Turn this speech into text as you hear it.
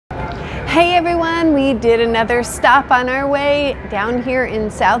Hey everyone, we did another stop on our way down here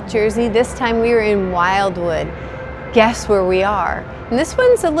in South Jersey. This time we were in Wildwood. Guess where we are? And this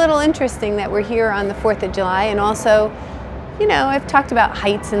one's a little interesting that we're here on the 4th of July, and also, you know, I've talked about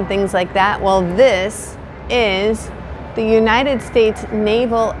heights and things like that. Well, this is the United States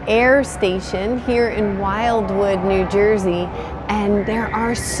Naval Air Station here in Wildwood, New Jersey. And there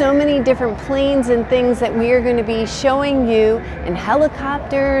are so many different planes and things that we are going to be showing you, and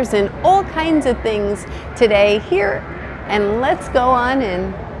helicopters and all kinds of things today here. And let's go on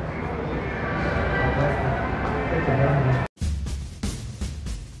in.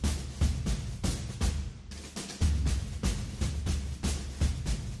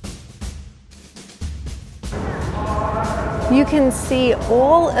 You can see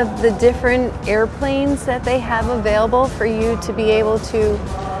all of the different airplanes that they have available for you to be able to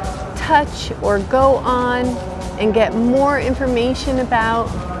touch or go on and get more information about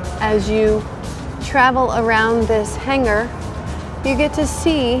as you travel around this hangar. You get to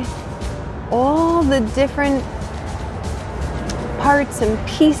see all the different parts and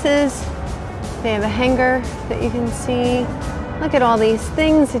pieces. They have a hangar that you can see. Look at all these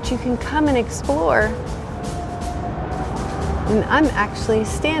things that you can come and explore. And I'm actually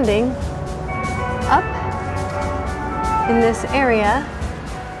standing up in this area.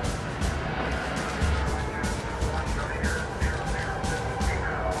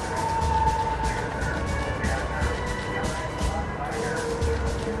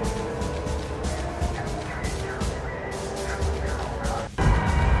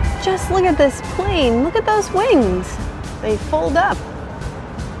 Just look at this plane. Look at those wings. They fold up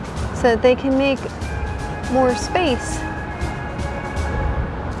so that they can make more space.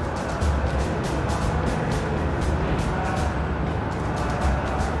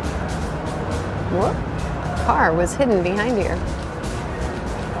 Whoop, car was hidden behind here.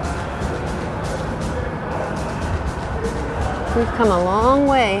 We've come a long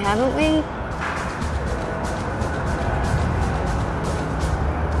way, haven't we?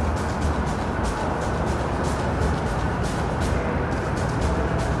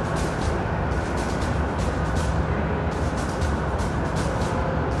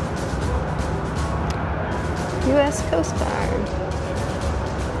 U.S. Coast Guard.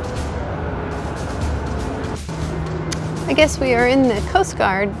 I guess we are in the Coast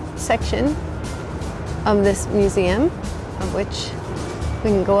Guard section of this museum, of which we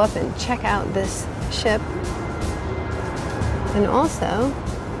can go up and check out this ship. And also,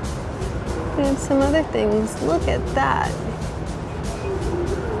 we have some other things. Look at that.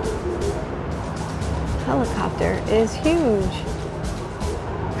 Helicopter is huge.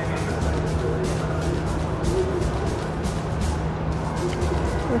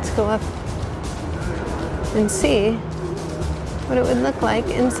 Let's go up and see what it would look like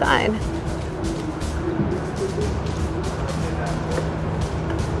inside.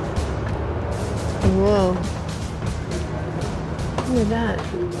 Whoa. Look at that.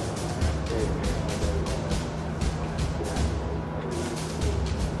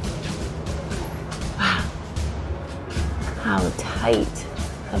 Wow. How tight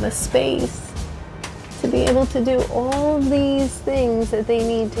of a space to be able to do all these things that they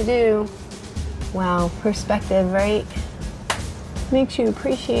need to do. Wow, perspective, right? Makes you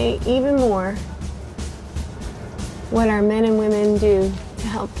appreciate even more what our men and women do to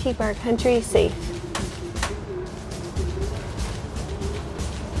help keep our country safe.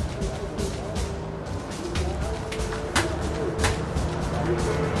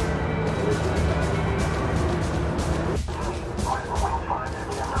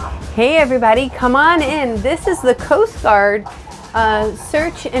 Hey everybody, come on in. This is the Coast Guard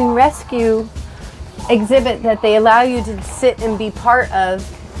search and rescue exhibit that they allow you to sit and be part of.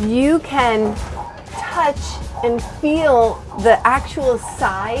 You can touch and feel the actual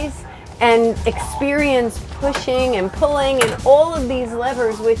size and experience pushing and pulling and all of these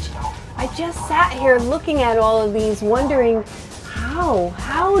levers, which I just sat here looking at all of these wondering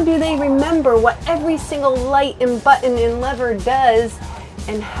how do they remember what every single light and button and lever does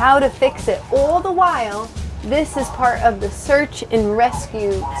and how to fix it. All the while, this is part of the search and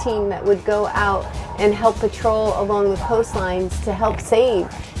rescue team that would go out and help patrol along the coastlines to help save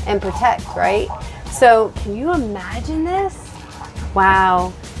and protect, right? So can you imagine this?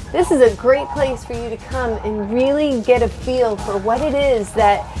 Wow. This is a great place for you to come and really get a feel for what it is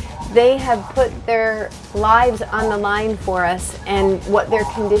that they have put their lives on the line for us and what their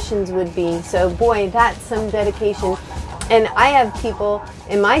conditions would be. So boy, that's some dedication. And I have people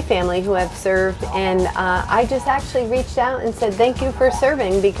in my family who have served, and I just actually reached out and said thank you for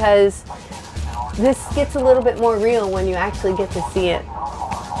serving, because this gets a little bit more real when you actually get to see it.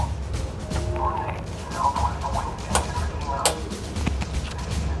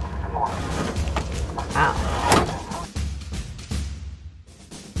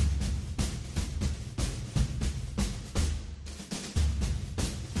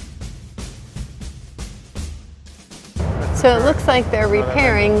 So it looks like they're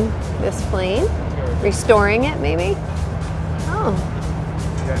repairing this plane, restoring it maybe. Oh.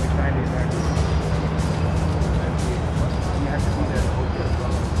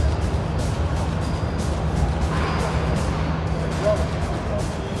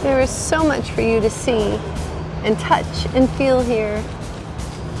 There is so much for you to see and touch and feel here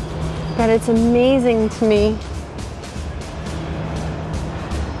that it's amazing to me.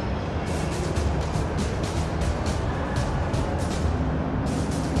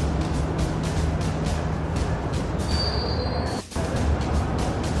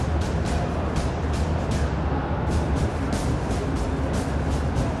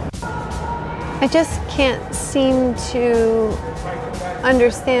 I just can't seem to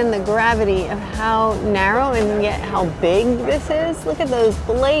understand the gravity of how narrow and yet how big this is. Look at those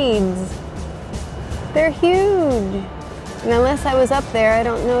blades. They're huge. And unless I was up there, I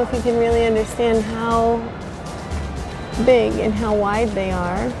don't know if you can really understand how big and how wide they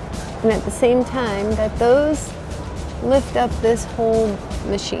are. And at the same time, that those lift up this whole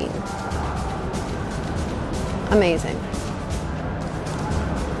machine. Amazing.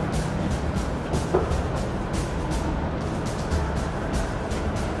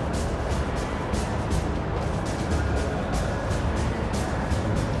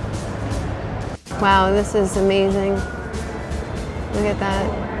 Wow, this is amazing. Look at that.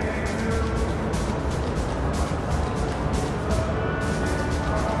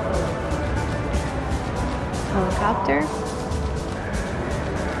 Helicopter.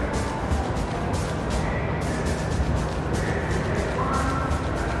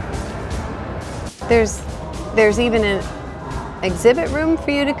 There's even an exhibit room for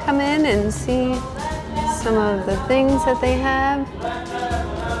you to come in and see some of the things that they have.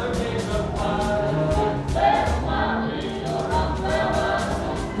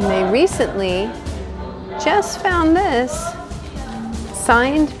 And they recently just found this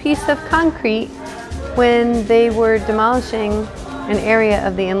signed piece of concrete when they were demolishing an area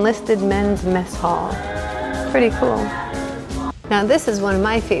of the enlisted men's mess hall. Pretty cool. Now this is one of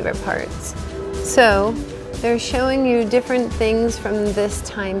my favorite parts. So they're showing you different things from this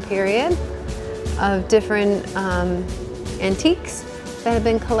time period of different antiques that have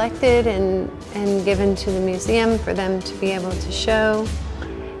been collected and given to the museum for them to be able to show.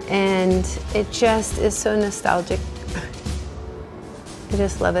 And it just is so nostalgic. I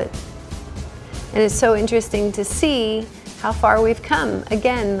just love it. And it's so interesting to see how far we've come.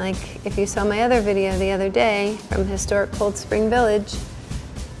 Again, like if you saw my other video the other day from historic Cold Spring Village,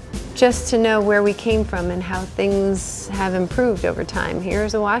 just to know where we came from and how things have improved over time.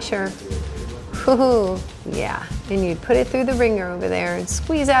 Here's a washer. Woohoo, yeah. And you'd put it through the wringer over there and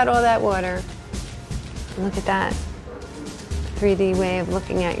squeeze out all that water. And look at that. 3D way of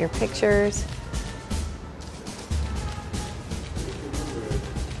looking at your pictures.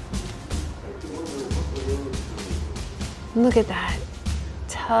 Look at that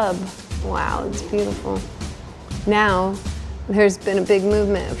tub. Wow, it's beautiful. Now, there's been a big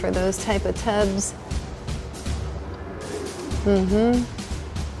movement for those type of tubs.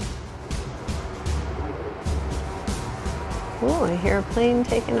 Oh, I hear a plane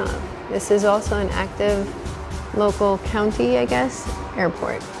taking off. This is also an active local county, I guess,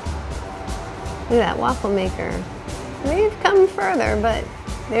 airport. Look at that waffle maker. We've come further, but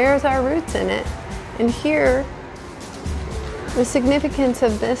there's our roots in it. And here, the significance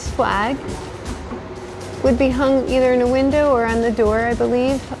of this flag would be hung either in a window or on the door, I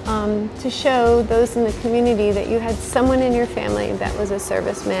believe, to show those in the community that you had someone in your family that was a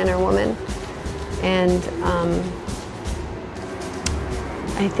serviceman or woman. And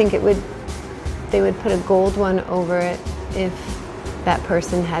I think they would put a gold one over it if that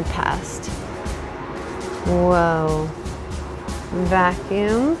person had passed. Whoa.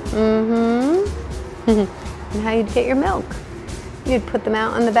 Vacuum. And how you'd get your milk. You'd put them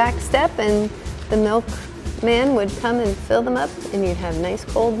out on the back step and the milkman would come and fill them up and you'd have nice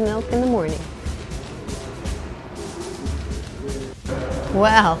cold milk in the morning.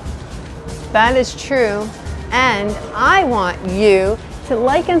 Well, that is true. And I want you to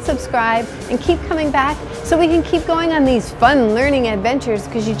like and subscribe and keep coming back so we can keep going on these fun learning adventures,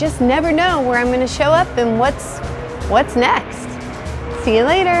 because you just never know where I'm going to show up and what's next. See you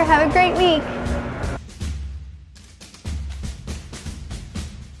later. Have a great week.